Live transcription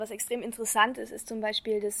Was extrem interessant ist, ist zum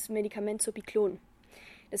Beispiel das Medikament Zopiklon.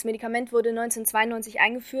 Das Medikament wurde 1992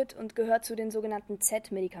 eingeführt und gehört zu den sogenannten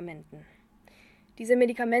Z-Medikamenten. Diese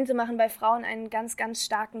Medikamente machen bei Frauen einen ganz, ganz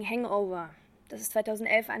starken Hangover. Das ist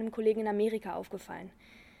 2011 einem Kollegen in Amerika aufgefallen.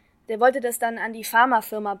 Der wollte das dann an die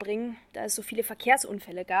Pharmafirma bringen, da es so viele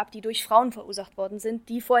Verkehrsunfälle gab, die durch Frauen verursacht worden sind,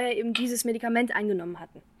 die vorher eben dieses Medikament eingenommen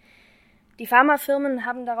hatten. Die Pharmafirmen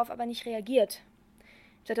haben darauf aber nicht reagiert.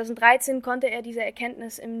 2013 konnte er diese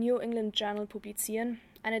Erkenntnis im New England Journal publizieren,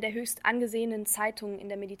 einer der höchst angesehenen Zeitungen in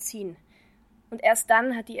der Medizin. Und erst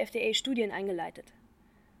dann hat die FDA Studien eingeleitet.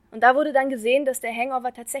 Und da wurde dann gesehen, dass der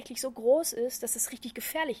Hangover tatsächlich so groß ist, dass es richtig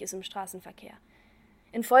gefährlich ist im Straßenverkehr.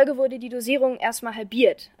 In Folge wurde die Dosierung erstmal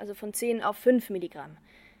halbiert, also von 10 auf 5 Milligramm.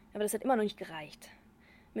 Aber das hat immer noch nicht gereicht.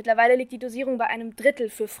 Mittlerweile liegt die Dosierung bei einem Drittel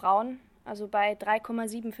für Frauen, also bei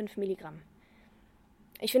 3,75 Milligramm.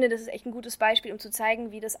 Ich finde, das ist echt ein gutes Beispiel, um zu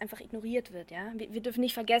zeigen, wie das einfach ignoriert wird. Ja? Wir dürfen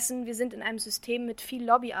nicht vergessen, wir sind in einem System mit viel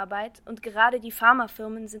Lobbyarbeit und gerade die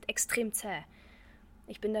Pharmafirmen sind extrem zäh.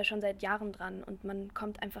 Ich bin da schon seit Jahren dran und man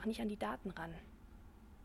kommt einfach nicht an die Daten ran.